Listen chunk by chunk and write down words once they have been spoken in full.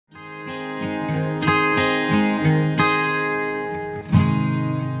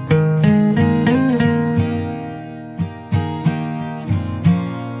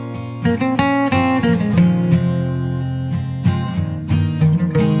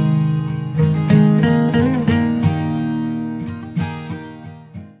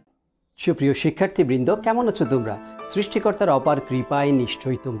সুপ্রিয় শিক্ষার্থীবৃন্দ, কেমন আছো তোমরা? সৃষ্টিকর্তার অপার কৃপায়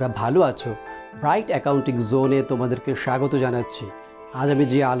নিশ্চয়ই তোমরা ভালো আছো। ব্রাইট অ্যাকাউন্টিং জোনে তোমাদেরকে স্বাগত জানাচ্ছি। আজ আমি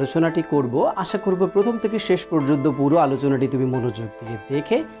যে আলোচনাটি করব, আশা করব প্রথম থেকে শেষ পর্যন্ত পুরো আলোচনাটি তুমি মনোযোগ দিয়ে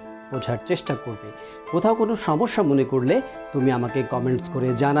দেখে বোঝার চেষ্টা করবে। কোথাও কোনো সমস্যা মনে করলে তুমি আমাকে কমেন্টস করে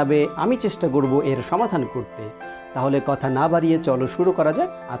জানাবে, আমি চেষ্টা করব এর সমাধান করতে। তাহলে কথা না বাড়িয়ে চলো শুরু করা যাক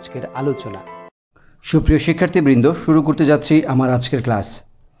আজকের আলোচনা। সুপ্রিয় শিক্ষার্থীবৃন্দ, শুরু করতে যাচ্ছি আমার আজকের ক্লাস।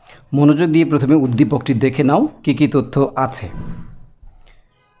 মনোযোগ দিয়ে প্রথমে উদ্দীপকটি দেখে নাও কী কী তথ্য আছে।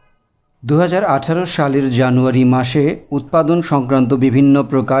 2018 সালের জানুয়ারি মাসে উৎপাদন সংক্রান্ত বিভিন্ন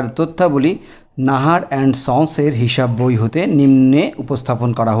প্রকার তথ্যাবলী নাহার অ্যান্ড সন্সের হিসাব বই হতে নিম্নে উপস্থাপন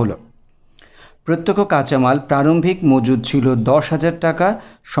করা হলো। প্রত্যক্ষ কাঁচামাল প্রারম্ভিক মজুদ ছিল 10,000 টাকা,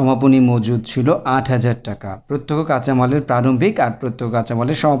 সমাপনী মজুদ ছিল 8,000 টাকা। প্রত্যক্ষ কাঁচামালের প্রারম্ভিক আর প্রত্যক্ষ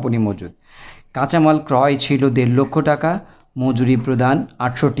কাঁচামালের সমাপনী মজুদ। কাঁচামাল ক্রয় ছিল 1.5 লক্ষ টাকা, মজুরি প্রদান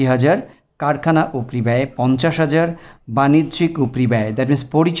 68,000, কারখানা উপরি ব্যয় 50,000, বাণিজ্যিক উপরি ব্যয় দ্যাট মিনস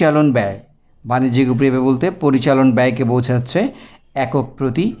পরিচালন ব্যয়, বাণিজ্যিক উপরি ব্যয় বলতে পরিচালন ব্যয়কে বোঝাচ্ছে, একক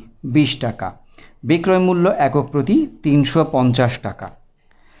প্রতি 20 টাকা। বিক্রয় মূল্য একক প্রতি 350 টাকা।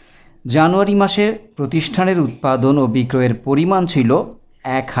 জানুয়ারি মাসে প্রতিষ্ঠানের উৎপাদন ও বিক্রয়ের পরিমাণ ছিল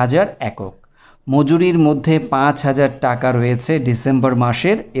 1,000 একক। মজুরির মধ্যে 5,000 টাকা রয়েছে ডিসেম্বর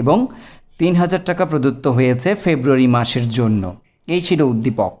মাসের এবং 3,000 টাকা প্রদত্ত হয়েছে ফেব্রুয়ারি মাসের জন্য। এই ছিল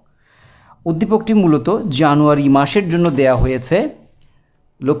উদ্দীপক। উদ্দীপকটি মূলত জানুয়ারি মাসের জন্য দেয়া হয়েছে।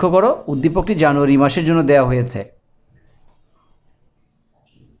 লক্ষ্য করো, উদ্দীপকটি জানুয়ারি মাসের জন্য দেয়া হয়েছে।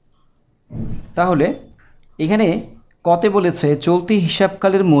 তাহলে এখানে কতে বলেছে চলতি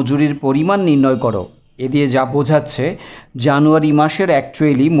হিসাবকালের মজুরির পরিমাণ নির্ণয় করো। এ দিয়ে যা বোঝাচ্ছে জানুয়ারি মাসের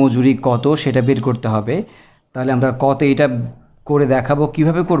অ্যাকচুয়ালি মজুরি কত সেটা বের করতে হবে। তাহলে আমরা কতে এটা করে দেখাবো।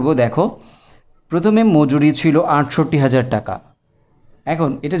 কিভাবে করব দেখো। প্রথমে মজুরি ছিল 68,000 টাকা। এখন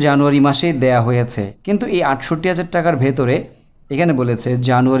এটা জানুয়ারি মাসে দেয়া হয়েছে, কিন্তু এই 68,000 টাকার ভেতরে এখানে বলেছে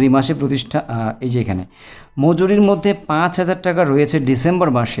জানুয়ারি মাসে এই যে এখানে মজুরির মধ্যে 5,000 টাকা রয়েছে ডিসেম্বর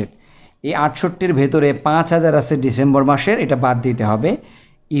মাসের। এই 68-র ভেতরে 5,000 আছে ডিসেম্বর মাসের, এটা বাদ দিতে হবে।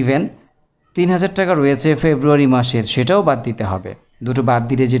 ইভেন 3,000 টাকা রয়েছে ফেব্রুয়ারি মাসের, সেটাও বাদ দিতে হবে। দুটো বাদ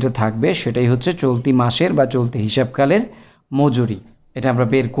দিলে যেটা থাকবে সেটাই হচ্ছে চলতি মাসের বা চলতি হিসাবকালের মজুরি। এটা আমরা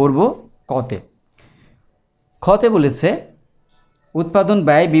বের করব কতে। খতে বলেছে উৎপাদন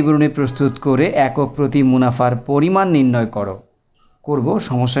ব্যয় বিবরণী প্রস্তুত করে একক প্রতি মুনাফার পরিমাণ নির্ণয় করব,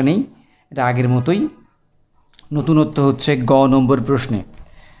 সমস্যা নেই, এটা আগের মতোই। নতুনত্ব হচ্ছে গ নম্বর প্রশ্নে।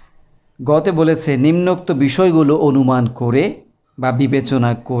 গতে বলেছে নিম্নোক্ত বিষয়গুলো অনুমান করে বা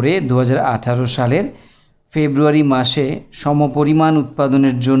বিবেচনা করে 2018 সালের ফেব্রুয়ারি মাসে সমপরিমাণ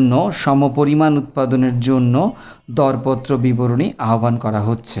উৎপাদনের জন্য দরপত্র বিবরণী আহ্বান করা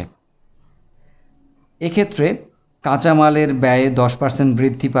হচ্ছে। এক্ষেত্রে কাঁচামালের ব্যয়ে 10%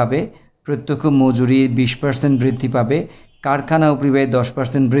 বৃদ্ধি পাবে, প্রত্যক্ষ মজুরি 20% বৃদ্ধি পাবে, কারখানা উপরি ব্যয়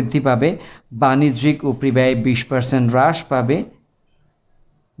 10% বৃদ্ধি পাবে, বাণিজ্যিক উপরি ব্যয় 20% হ্রাস পাবে।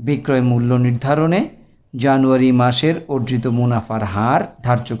 বিক্রয় মূল্য নির্ধারণে জানুয়ারি মাসের অর্জিত মুনাফার হার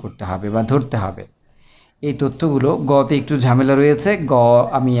ধার্য করতে হবে বা ধরতে হবে। এই তথ্যগুলো গতে একটু ঝামেলা রয়েছে,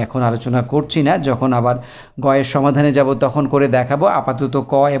 আমি এখন আলোচনা করছি না, যখন আবার গয়ের সমাধানে যাব তখন করে দেখাবো। আপাতত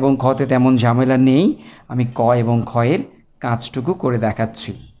ক এবং খতে তেমন ঝামেলা নেই, আমি ক এবং খয়ের কাজটুকু করে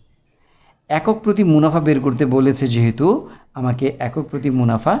দেখাচ্ছি। একক প্রতি মুনাফা বের করতে বলেছে, যেহেতু আমাকে একক প্রতি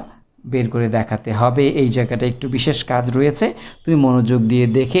মুনাফা বের করে দেখাতে হবে। এই জায়গাটা একটু বিশেষ কাজ রয়েছে, তুমি মনোযোগ দিয়ে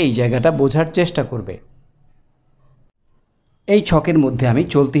দেখে এই জায়গাটা বোঝার চেষ্টা করবে। এই ছকের মধ্যে আমি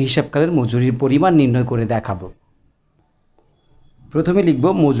চলতি হিসাবকালের মজুরির পরিমাণ নির্ণয় করে দেখাবো। প্রথমে লিখব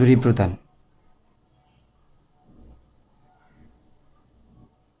মজুরি প্রদান।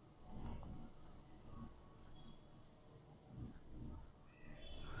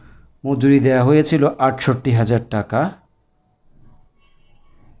 মজুরি দেয়া হয়েছিল 68,000 টাকা।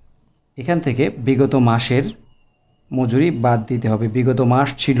 এখান থেকে বিগত মাসের মজুরি বাদ দিতে হবে। বিগত মাস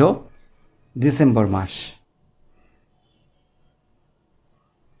ছিল ডিসেম্বর মাস।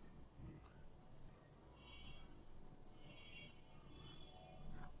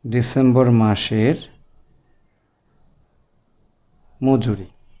 ডিসেম্বর মাসের মজুরি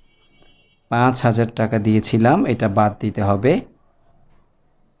 5,000 টাকা দিয়েছিলাম, এটা বাদ দিতে হবে।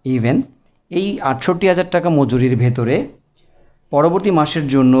 ইভেন এই 68,000 টাকা মজুরির ভেতরে পরবর্তী মাসের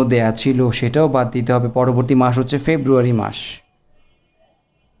জন্য দেয়া ছিল, সেটাও বাদ দিতে হবে। পরবর্তী মাস হচ্ছে ফেব্রুয়ারি মাস।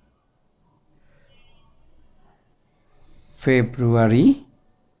 ফেব্রুয়ারি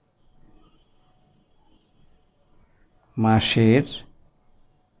মাসের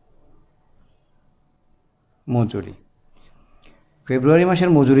মজুরি। ফেব্রুয়ারি মাসের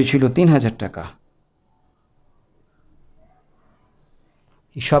মজুরি ছিল 3,000 টাকা।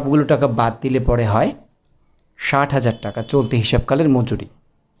 এই সবগুলো টাকা বাদ দিলে পরে হয় ৬০,০০০ টাকা চলতি হিসাবকালের মজুরি।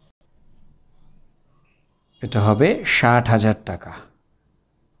 এটা হবে ৬০,০০০ টাকা।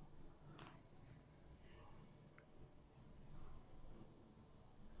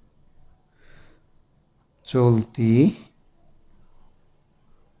 চলতি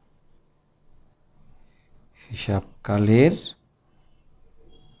হিসাবকালের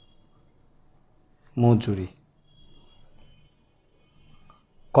মজুরি।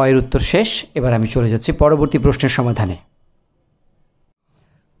 কয়ের উত্তর শেষ। এবার আমি চলে যাচ্ছি পরবর্তী প্রশ্নের সমাধানে।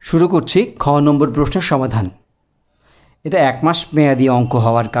 শুরু করছি খ নম্বর প্রশ্নের সমাধান। এটা ১ মাস মেয়াদি অঙ্ক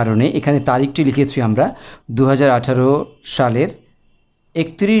হওয়ার কারণে এখানে তারিখটি লিখেছি আমরা ২০১৮ সালের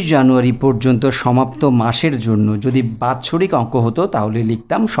 ৩১ জানুয়ারি পর্যন্ত সমাপ্ত মাসের জন্য। যদি বাৎসরিক অঙ্ক হতো তাহলে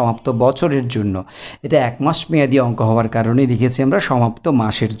লিখতাম সমাপ্ত বছরের জন্য। এটা ১ মাস মেয়াদি অঙ্ক হওয়ার কারণে লিখেছি আমরা সমাপ্ত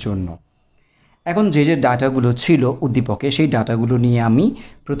মাসের জন্য। এখন যে ডাটাগুলো ছিল উদ্দীপকে সেই ডাটাগুলো নিয়ে আমি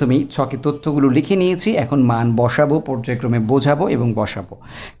প্রথমেই ছকে তথ্যগুলো লিখে নিয়েছি। এখন মান বসাবো, পর্যায়ক্রমে বোঝাবো এবং বসাবো।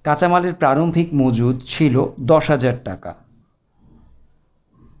 কাঁচামালের প্রারম্ভিক মজুদ ছিল ১০,০০০ টাকা।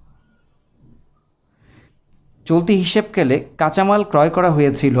 চলতি হিসেবকালে কাঁচামাল ক্রয় করা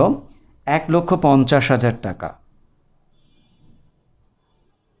হয়েছিল ১,৫০,০০০ টাকা।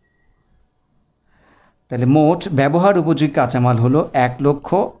 তাহলে মোট ব্যবহার উপযোগী কাঁচামাল হলো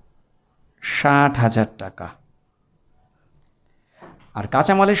 ১,৬০,০০০ টাকা। আর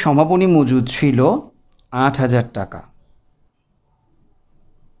কাঁচামালের সমাপনী মজুদ ছিল ৮,০০০ টাকা।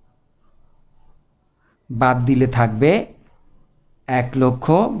 বাদ দিলে থাকবে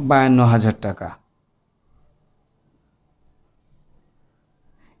 ১,৫২,০০০ টাকা।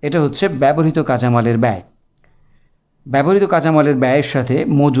 এটা হচ্ছে ব্যবহৃত কাঁচামালের ব্যয়। ব্যবহৃত কাঁচামালের ব্যয়ের সাথে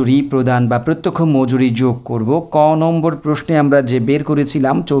মজুরি প্রদান বা প্রত্যক্ষ মজুরি যোগ করব। ক নম্বর প্রশ্নে আমরা যে বের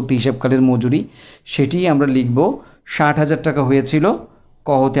করেছিলাম চলতি হিসাবকালের মজুরি, সেটি আমরা লিখব ৬০,০০০ টাকা হয়েছিল ক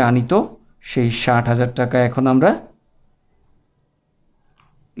হতে আনিত। সেই ৬০,০০০ টাকা এখন আমরা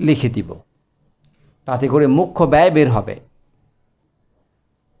লিখে দিব। তাতে করে মুখ্য ব্যয় বের হবে।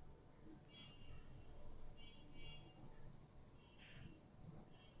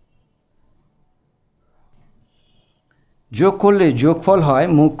 যোগ করলে যোগফল হয়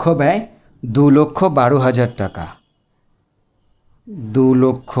মুখ্য ব্যয় ২,১২,০০০ টাকা।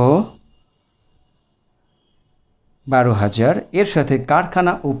 ২,১২,০০০ এর সাথে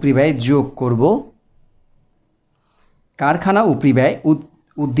কারখানা উপরি ব্যয় যোগ করব। কারখানা উপরি ব্যয়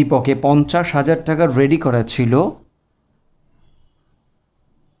উদ্দীপকে ৫০,০০০ টাকা রেডি করা ছিল,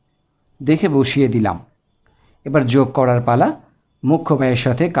 দেখে বসিয়ে দিলাম। এবার যোগ করার পালা। মুখ্য ব্যয়ের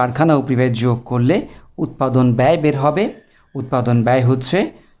সাথে কারখানা উপরি ব্যয় যোগ করলে উৎপাদন ব্যয় বের হবে। উৎপাদন ব্যয় হচ্ছে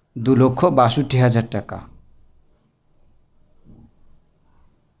 ২,৬২,০০০ টাকা।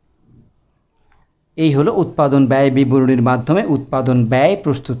 এই হলো উৎপাদন ব্যয় বিবরণীর মাধ্যমে উৎপাদন ব্যয়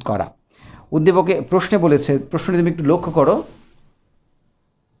প্রস্তুত করা। উদ্দীপকে প্রশ্নে বলেছে, প্রশ্নটি তুমি একটু লক্ষ্য করো।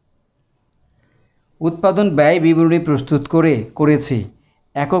 উৎপাদন ব্যয় বিবরণী প্রস্তুত করেছি,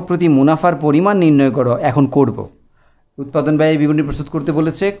 একক প্রতি মুনাফার পরিমাণ নির্ণয় করো। এখন করব। উৎপাদন ব্যয় বিবরণী প্রস্তুত করতে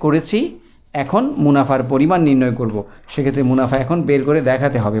বলেছে, করেছি, এখন মুনাফার পরিমাণ নির্ণয় করব। সেক্ষেত্রে মুনাফা এখন বের করে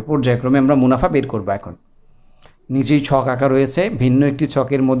দেখাতে হবে। পর্যায়ক্রমে আমরা মুনাফা বের করব। এখন নিচেই ছক আঁকা রয়েছে, ভিন্ন একটি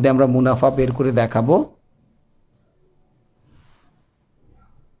ছকের মধ্যে আমরা মুনাফা বের করে দেখাবো।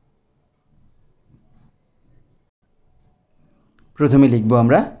 প্রথমে লিখব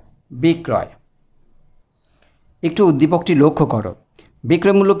আমরা বিক্রয়। একটু উদ্দীপকটি লক্ষ্য করো।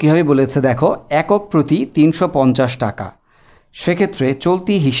 বিক্রয় মূল্য কীভাবে বলেছে দেখো, একক প্রতি ৩৫০ টাকা। সেক্ষেত্রে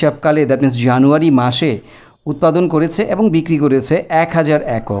চলতি হিসাবকালে দ্যাট মিনস জানুয়ারি মাসে উৎপাদন করেছে এবং বিক্রি করেছে ১,০০০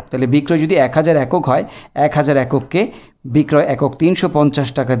 একক। তাহলে বিক্রয় যদি ১,০০০ একক হয়, ১,০০০ একককে বিক্রয় একক ৩৫০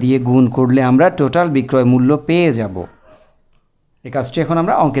 টাকা দিয়ে গুণ করলে আমরা টোটাল বিক্রয় মূল্য পেয়ে যাব। এই কাজটি এখন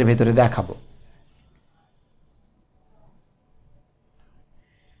আমরা অঙ্কের ভেতরে দেখাবো।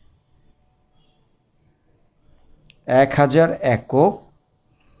 এক,০০০ একক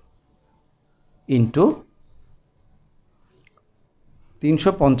ইন্টু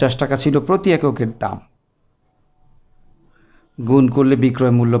 ৩৫০ টাকা ছিল প্রতি এককের দাম, গুণ করলে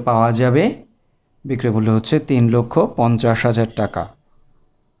বিক্রয় মূল্য পাওয়া যাবে। বিক্রয় মূল্য হচ্ছে ৩,৫০,০০০ টাকা।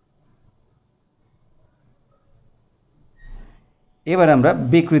 এবার আমরা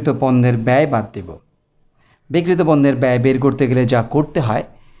বিক্রিত পণ্যের ব্যয় বাদ দেব। বিক্রিত পণ্যের ব্যয় বের করতে গেলে যা করতে হয়,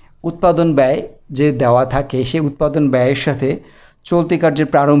 উৎপাদন ব্যয় যে দেওয়া থাকে সেই উৎপাদন ব্যয়ের সাথে চলতি কার্যের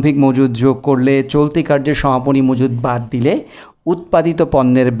প্রারম্ভিক মজুদ যোগ করলে চলতি কার্যের সমাপনী মজুদ বাদ দিলে উৎপাদিত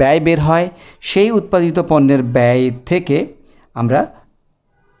পণ্যের ব্যয় বের হয়। সেই উৎপাদিত পণ্যের ব্যয় থেকে আমরা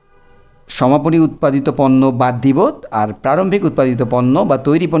সমাপনী উৎপাদিত পণ্য বাদ দিব আর প্রারম্ভিক উৎপাদিত পণ্য বা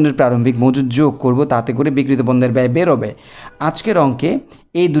তৈরি পণ্যের প্রারম্ভিক মজুদ যোগ করব। তাতে করে বিক্রিত পণ্যের ব্যয় বেরোবে। আজকের অঙ্কে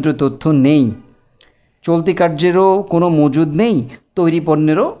এই দুটো তথ্য নেই। চলতি কার্যেরও কোনো মজুদ নেই, তৈরি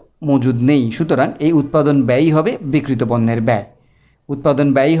পণ্যেরও মজুদ নেই। সুতরাং এই উৎপাদন ব্যয়ই হবে বিক্রিত পণ্যের ব্যয়। উৎপাদন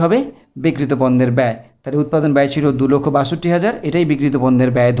ব্যয়ই হবে বিক্রিত পণ্যের ব্যয়। তাহলে উৎপাদন ব্যয় ছিল 2,62,000, এটাই বিক্রিত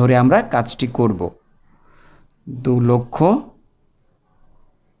পণ্যের ব্যয় ধরে আমরা কাজটি করব।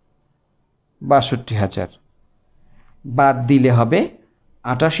 2,62,000 বাদ দিলে হবে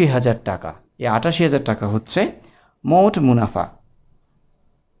 88,000 টাকা। এই 88,000 টাকা হচ্ছে মোট মুনাফা।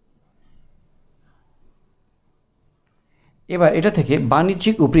 এবার এটা থেকে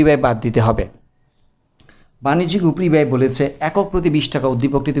বাণিজ্যিক উপরিব্যয় বাদ দিতে হবে। বাণিজ্যিক উপরিব্যয় বলেছে একক প্রতি 20 টাকা।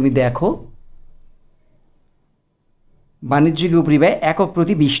 উদ্দীপকটি তুমি দেখো, বাণিজ্যিক উপরিব্যয় একক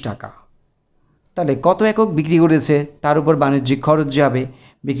প্রতি 20 টাকা। তাহলে কত একক বিক্রি করেছে তার উপর বাণিজ্যিক খরচ যাবে।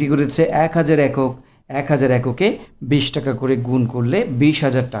 বিক্রি করেছে 1000 একক, 1000 এককে 20 টাকা করে গুণ করলে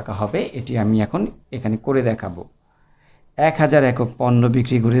 20,000 টাকা হবে। এটি আমি এখন এখানে করে দেখাবো। 1000 একক পণ্য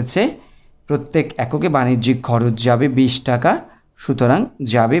বিক্রি করেছে, প্রত্যেক এককে বাণিজ্যিক খরচ যাবে 20 টাকা, সুতরাং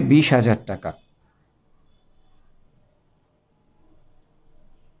যাবে 20,000 টাকা।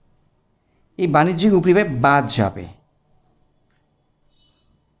 এই বাণিজ্যিক উপরিব্যয় বাদ যাবে,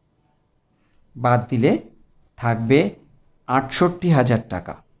 বাদ দিলে থাকবে 68,000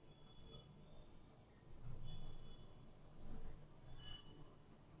 টাকা।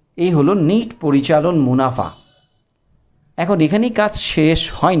 এই হলো নিট পরিচালন মুনাফা। এখন এখানেই কাজ শেষ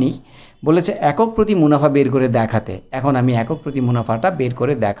হয়নি, বলেছে একক প্রতি মুনাফা বের করে দেখাতে। এখন আমি একক প্রতি মুনাফাটা বের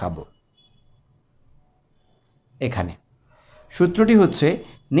করে দেখাবো। এখানে সূত্রটি হচ্ছে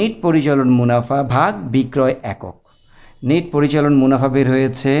নিট পরিচালন মুনাফা ভাগ বিক্রয় একক। নিট পরিচালন মুনাফা বের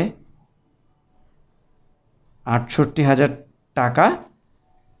হয়েছে 68,000 টাকা,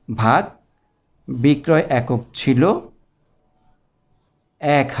 ভাগ বিক্রয় একক ছিল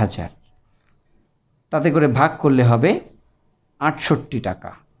 1000, তাতে করে ভাগ করলে হবে 68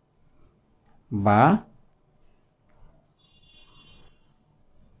 টাকা বা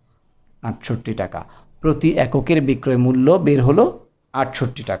 68 টাকা। প্রতি এককের বিক্রয় মূল্য বের হলো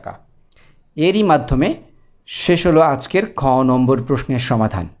 68 টাকা। এরই মাধ্যমে শেষ হলো আজকের খ নম্বর প্রশ্নের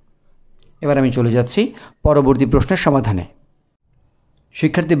সমাধান। এবার আমি চলে যাচ্ছি পরবর্তী প্রশ্নের সমাধানে।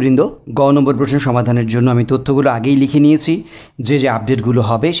 শিক্ষার্থীবৃন্দ, গ নম্বর প্রশ্নের সমাধানের জন্য আমি তথ্যগুলো আগেই লিখে নিয়েছি। যে যে আপডেটগুলো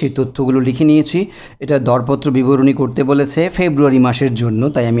হবে সেই তথ্যগুলো লিখে নিয়েছি। এটা দরপত্র বিবরণী করতে বলেছে ফেব্রুয়ারি মাসের জন্য,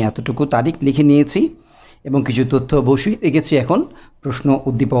 তাই আমি এতটুকু তারিখ লিখে নিয়েছি এবং কিছু তথ্য বসিয়ে রেখেছি। এখন প্রশ্ন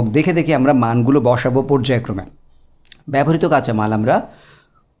উদ্দীপক দেখে দেখে আমরা মানগুলো বসাবো পর্যায়ক্রমে। ব্যবহৃত কাঁচামাল আমরা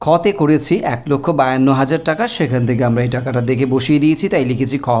খতে করেছি 1,52,000 টাকা, সেখান থেকে আমরা এই টাকাটা দেখে বসিয়ে দিয়েছি, তাই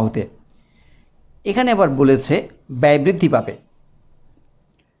লিখেছি খ হতে। এখানে আবার বলেছে ব্যয় বৃদ্ধি পাবে।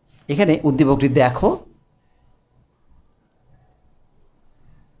 এখানে উদ্দীপকটি দেখো,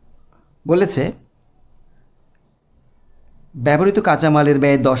 বলেছে ব্যবহৃত কাঁচামালের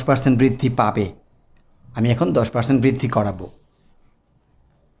ব্যয় 10% বৃদ্ধি পাবে। আমি এখন 10% বৃদ্ধি করাবো।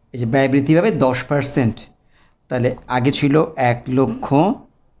 এই যে ব্যয় বৃদ্ধি পাবে 10%, তাহলে আগে ছিল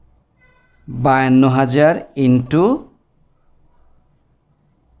 1,52,000 ইন্টু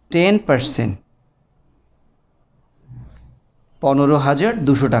 10%,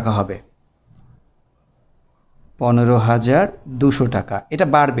 15,200 টাকা হবে। 15,200 টাকা, এটা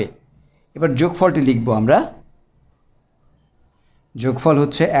বাড়বে। এবার যোগফলটি লিখব আমরা। যোগফল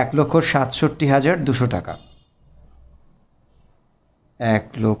হচ্ছে 1,67,200 টাকা।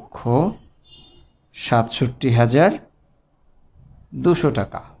 1,67,200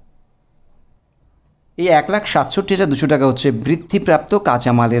 টাকা। এই 1,67,200 টাকা হচ্ছে বৃদ্ধিপ্রাপ্ত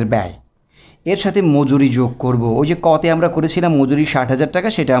কাঁচামালের ব্যয়। এর সাথে মজুরি যোগ করব। ওই যে কতে আমরা করেছিলাম মজুরি 60,000 টাকা,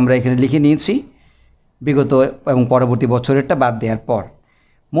 সেটা আমরা এখানে লিখে নিয়েছি বিগত এবং পরবর্তী বছরেরটা বাদ দেওয়ার পর।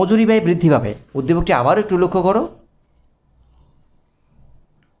 মজুরি ব্যয় বৃদ্ধি পাবে। উদ্দীপকটি আবার একটু লক্ষ্য করো,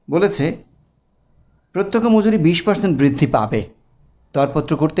 বলেছে প্রত্যক্ষ মজুরি 20% বৃদ্ধি পাবে।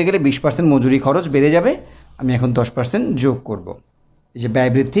 দরপত্র করতে গেলে 20% মজুরি খরচ বেড়ে যাবে। আমি এখন 10% যোগ করব। এই যে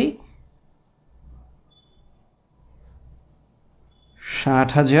ব্যয় বৃদ্ধি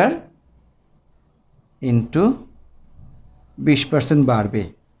 60,000 ইন্টু 20% বাড়বে।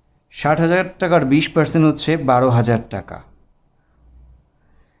 60,000 টাকার 20% হচ্ছে 12,000 টাকা।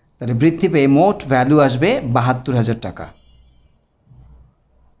 তাহলে বৃদ্ধি পেয়ে মোট ভ্যালু আসবে 72,000 টাকা।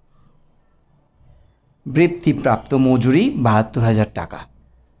 বৃদ্ধিপ্রাপ্ত মজুরি 72,000 টাকা।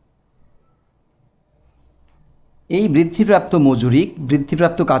 এই বৃদ্ধিপ্রাপ্ত মজুরি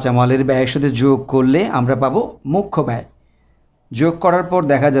বৃদ্ধিপ্রাপ্ত কাঁচামালের ব্যয়ের সাথে যোগ করলে আমরা পাবো মুখ্য ব্যয়। যোগ করার পর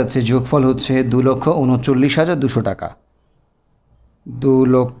দেখা যাচ্ছে যোগফল হচ্ছে 2,39,200 টাকা।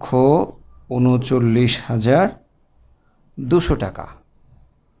 2,39,200 টাকা।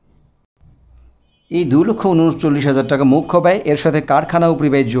 এই 2,39,000 টাকা মুখ্য ব্যয়, এর সাথে কারখানা উপরি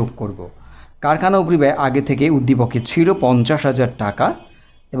ব্যয় যোগ করব। কারখানা উপরি ব্যয় আগে থেকে উদ্দীপকে ছিল 50,000 টাকা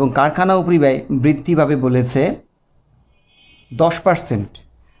এবং কারখানা উপরি ব্যয় বৃদ্ধি পাবে বলেছে 10%,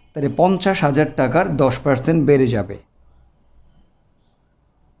 তাহলে 50,000 টাকার 10% বেড়ে যাবে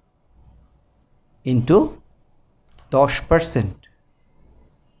ইন্টু 10%,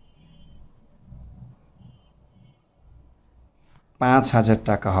 5,000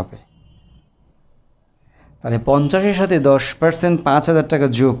 টাকা হবে। তাহলে 50-এর সাথে 10% 5,000 টাকা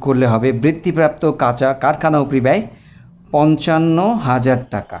যোগ করলে হবে বৃদ্ধিপ্রাপ্ত কাঁচা কারখানা উপরি ব্যয় 55,000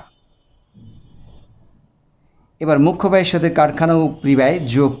 টাকা। এবার মুখ্য ব্যয়ের সাথে কারখানা উপরি ব্যয়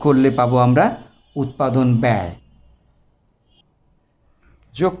যোগ করলে পাবো আমরা উৎপাদন ব্যয়।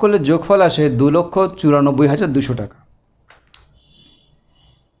 যোগ করলে যোগফল আসে 2,94,200 টাকা।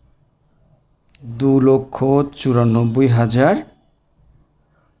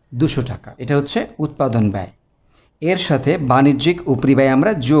 2,94,200 টাকা, এটা হচ্ছে উৎপাদন ব্যয়। এর সাথে বাণিজ্যিক উপরি ব্যয়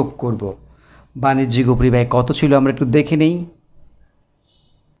আমরা যোগ করব। বাণিজ্যিক উপরি ব্যয় কত ছিল আমরা একটু দেখে নেই।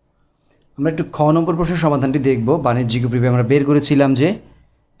 আমরা একটু খ নম্বর প্রশ্নের সমাধানটি দেখব। বাণিজ্যিক উপরি ব্যয় আমরা বের করেছিলাম যে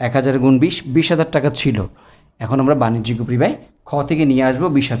 1,000 গুণ 20, 20,000 টাকা ছিল। এখন আমরা বাণিজ্যিক উপরি ব্যয় খ থেকে নিয়ে আসবো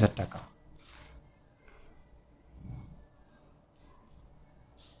 20,000 টাকা।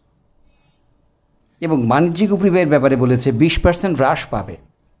 এবং বাণিজ্যিক উপরি ব্যয়ের ব্যাপারে বলেছে 20% হ্রাস পাবে,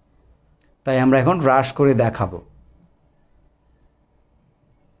 তাই আমরা এখন হ্রাস করে দেখাবো।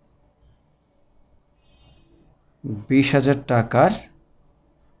 $20,000 টাকার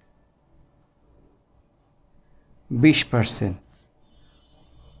 20%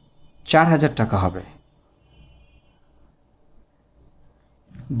 4,000 টাকা হবে।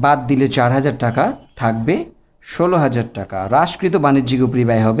 বাদ দিলে 4,000 টাকা থাকবে 16,000 টাকা। হ্রাসকৃত বাণিজ্যিক উপরি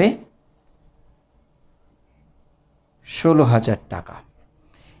ব্যয় হবে 16,000 টাকা।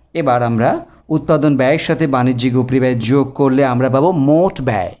 এবার আমরা উৎপাদন ব্যয়ের সাথে বাণিজ্যিক উপরি ব্যয় যোগ করলে আমরা পাবো মোট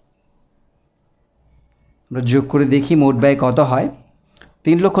ব্যয়। আমরা যোগ করে দেখি মোট ব্যয় কত হয়।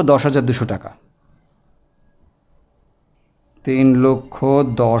 3,10,200 টাকা।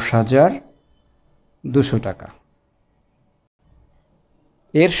 3,10,200 টাকা।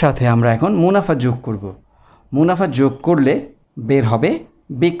 এর সাথে আমরা এখন মুনাফা যোগ করব। মুনাফা যোগ করলে বের হবে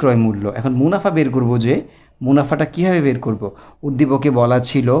বিক্রয় মূল্য। এখন মুনাফা বের করব, যে মুনাফাটা কীভাবে বের করব। উদ্দীপকে বলা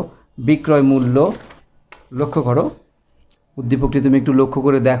ছিল বিক্রয় মূল্য। লক্ষ্য করো উদ্দীপকটি, তুমি একটু লক্ষ্য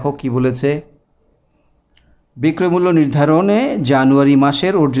করে দেখো কি বলেছে। বিক্রয় মূল্য নির্ধারণে জানুয়ারি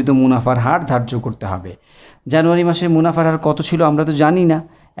মাসের অর্জিত মুনাফার হার ধার্য করতে হবে। জানুয়ারি মাসের মুনাফার হার কত ছিল আমরা তো জানি না,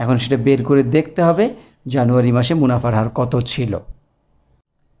 এখন সেটা বের করে দেখতে হবে জানুয়ারি মাসে মুনাফার হার কত ছিল।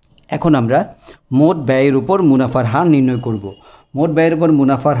 এখন আমরা মোট ব্যয়ের উপর মুনাফার হার নির্ণয় করব। মোট ব্যয়ের উপর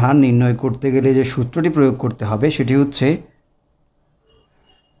মুনাফার হার নির্ণয় করতে গেলে যে সূত্রটি প্রয়োগ করতে হবে সেটি হচ্ছে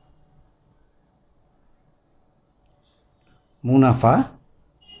মুনাফা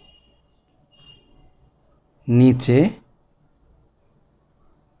নিচে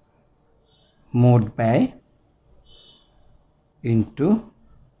মোট ব্যয় ইন্টু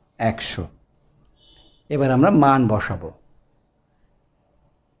 100। এবার আমরা মান বসাবো।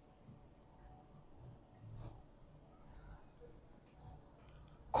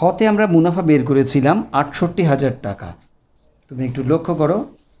 খতে আমরা মুনাফা বের করেছিলাম 68,000 টাকা। তুমি একটু লক্ষ্য করো,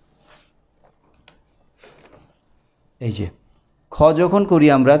 এই যে খ যখন করি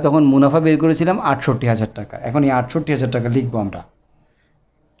আমরা তখন মুনাফা বের করেছিলাম 68,000 টাকা। এখন এই 68,000 টাকা লিখবো আমরা।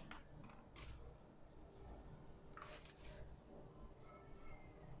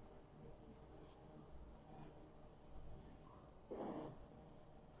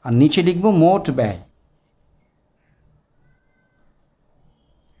 আর নিচে লিখব মোট ব্যয়।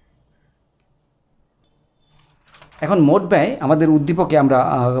 এখন মোট ব্যয় আমাদের উদ্দীপকে আমরা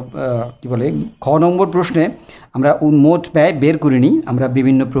কি বলে খ নম্বর প্রশ্নে আমরা মোট ব্যয় বের করিনি, আমরা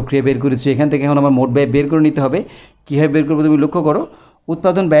বিভিন্ন প্রক্রিয়া বের করেছি। এখান থেকে এখন আমার মোট ব্যয় বের করে নিতে হবে। কীভাবে বের করবো তুমি লক্ষ্য করো।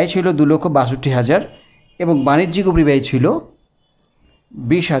 উৎপাদন ব্যয় ছিল 2,62,000 এবং বাণিজ্যিক উপরি ব্যয় ছিল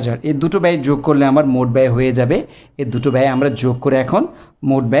 20,000। এই দুটো ব্যয় যোগ করলে আমার মোট ব্যয় হয়ে যাবে। এই দুটো ব্যয় আমরা যোগ করে এখন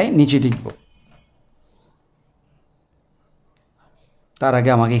মোট ব্যয় নিচে লিখব। তার আগে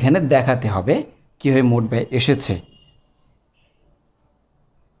আমাকে এখানে দেখাতে হবে কীভাবে মোট ব্যয় এসেছে।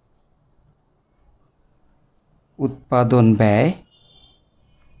 উৎপাদন ব্যয়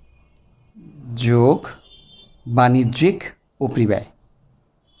যোগ বাণিজ্যিক উপরি ব্যয়।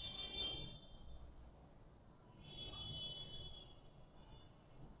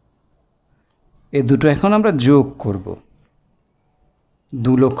 এই দুটো এখন আমরা যোগ করব।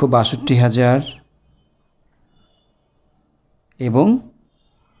 2,62,000 এবং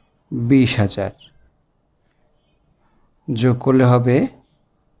 20,000 যোগ করলে হবে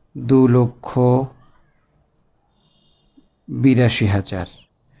 2,94,200 ৮২,০০০।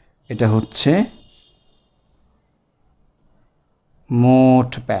 এটা হচ্ছে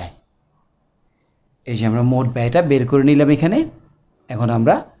মোট ব্যয়। এই যে আমরা মোট ব্যয়টা বের করে নিলাম এখানে। এখন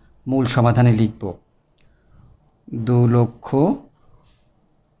আমরা মূল সমাধানে লিখব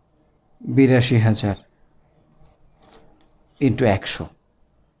 2,৮২,০০০ ইন্টু ১০০।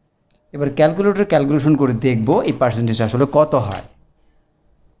 এবার ক্যালকুলেশন করে দেখব এই পার্সেন্টেজ আসলে কত হয়।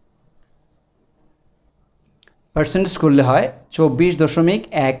 পার্সেন্টেজ করলে হয়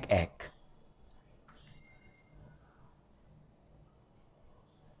 ২৪.১১।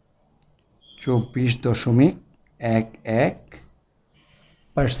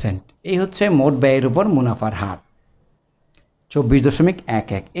 ২৪.১১%। এই হচ্ছে মোট ব্যয়ের উপর মুনাফার হার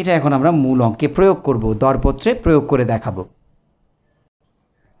 ২৪.১১। এটা এখন আমরা মূল অঙ্কে প্রয়োগ করব, দরপত্রে প্রয়োগ করে দেখাবো।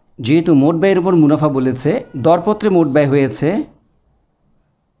 যেহেতু মোট ব্যয়ের উপর মুনাফা বলেছে, দরপত্রে মোট ব্যয় হয়েছে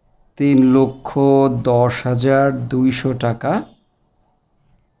 ৩,১০,২০০ টাকা।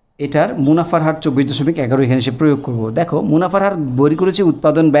 এটার মুনাফার হার ২৪.১১ এখানে এসে প্রয়োগ করব। দেখো, মুনাফার হার বের করেছি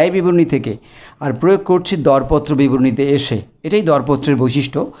উৎপাদন ব্যয় বিবরণী থেকে, আর প্রয়োগ করছি দরপত্র বিবরণীতে এসে। এটাই দরপত্রের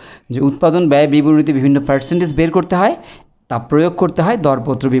বৈশিষ্ট্য, যে উৎপাদন ব্যয় বিবরণীতে বিভিন্ন পার্সেন্টেজ বের করতে হয়, তা প্রয়োগ করতে হয়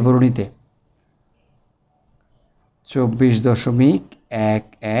দরপত্র বিবরণীতে।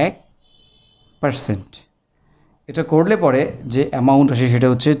 ২৪.১১%। এটা করলে পরে যে অ্যামাউন্ট আসে সেটা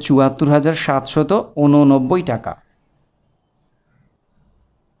হচ্ছে ৭৪,৭৮৯ টাকা।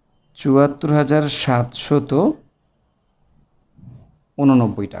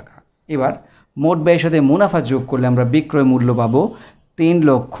 ৭৪,৭৮৯ টাকা। এবার মোট ব্যয়ের সাথে মুনাফা যোগ করলে আমরা বিক্রয় মূল্য পাবো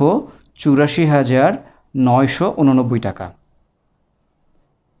 ৩,৮৪,৯৮৯ টাকা।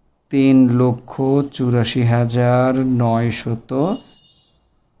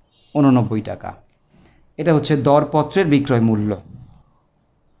 ৩,৮৪,৯৮৯ টাকা। এটা হচ্ছে দরপত্রের বিক্রয় মূল্য।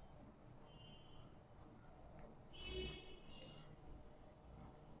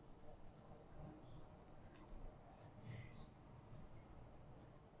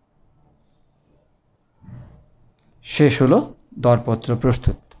 শেষ হলো দরপত্র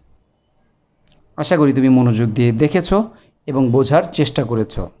প্রস্তুত। আশা করি তুমি মনোযোগ দিয়ে দেখেছো এবং বোঝার চেষ্টা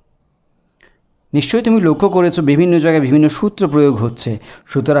করেছো। নিশ্চয়ই তুমি লক্ষ্য করেছো বিভিন্ন জায়গায় বিভিন্ন সূত্র প্রয়োগ হচ্ছে।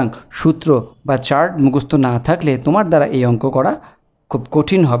 সুতরাং সূত্র বা চার্ট মুখস্থ না থাকলে তোমার দ্বারা এই অঙ্ক করা খুব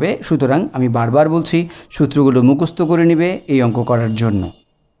কঠিন হবে। সুতরাং আমি বারবার বলছি, সূত্রগুলো মুখস্থ করে নেবে এই অঙ্ক করার জন্য।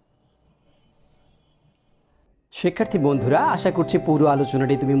 শিক্ষার্থী বন্ধুরা, আশা করছি পুরো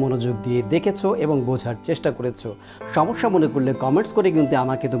আলোচনাটি তুমি মনোযোগ দিয়ে দেখেছো এবং বোঝার চেষ্টা করেছো। সমস্যা মনে করলে কমেন্টস করে কিন্তু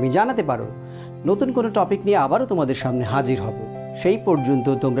আমাকে তুমি জানাতে পারো। নতুন কোনো টপিক নিয়ে আবারও তোমাদের সামনে হাজির হব। সেই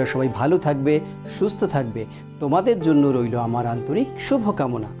পর্যন্ত তোমরা সবাই ভালো থাকবে, সুস্থ থাকবে। তোমাদের জন্য রইল আমার আন্তরিক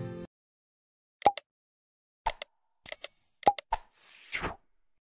শুভকামনা।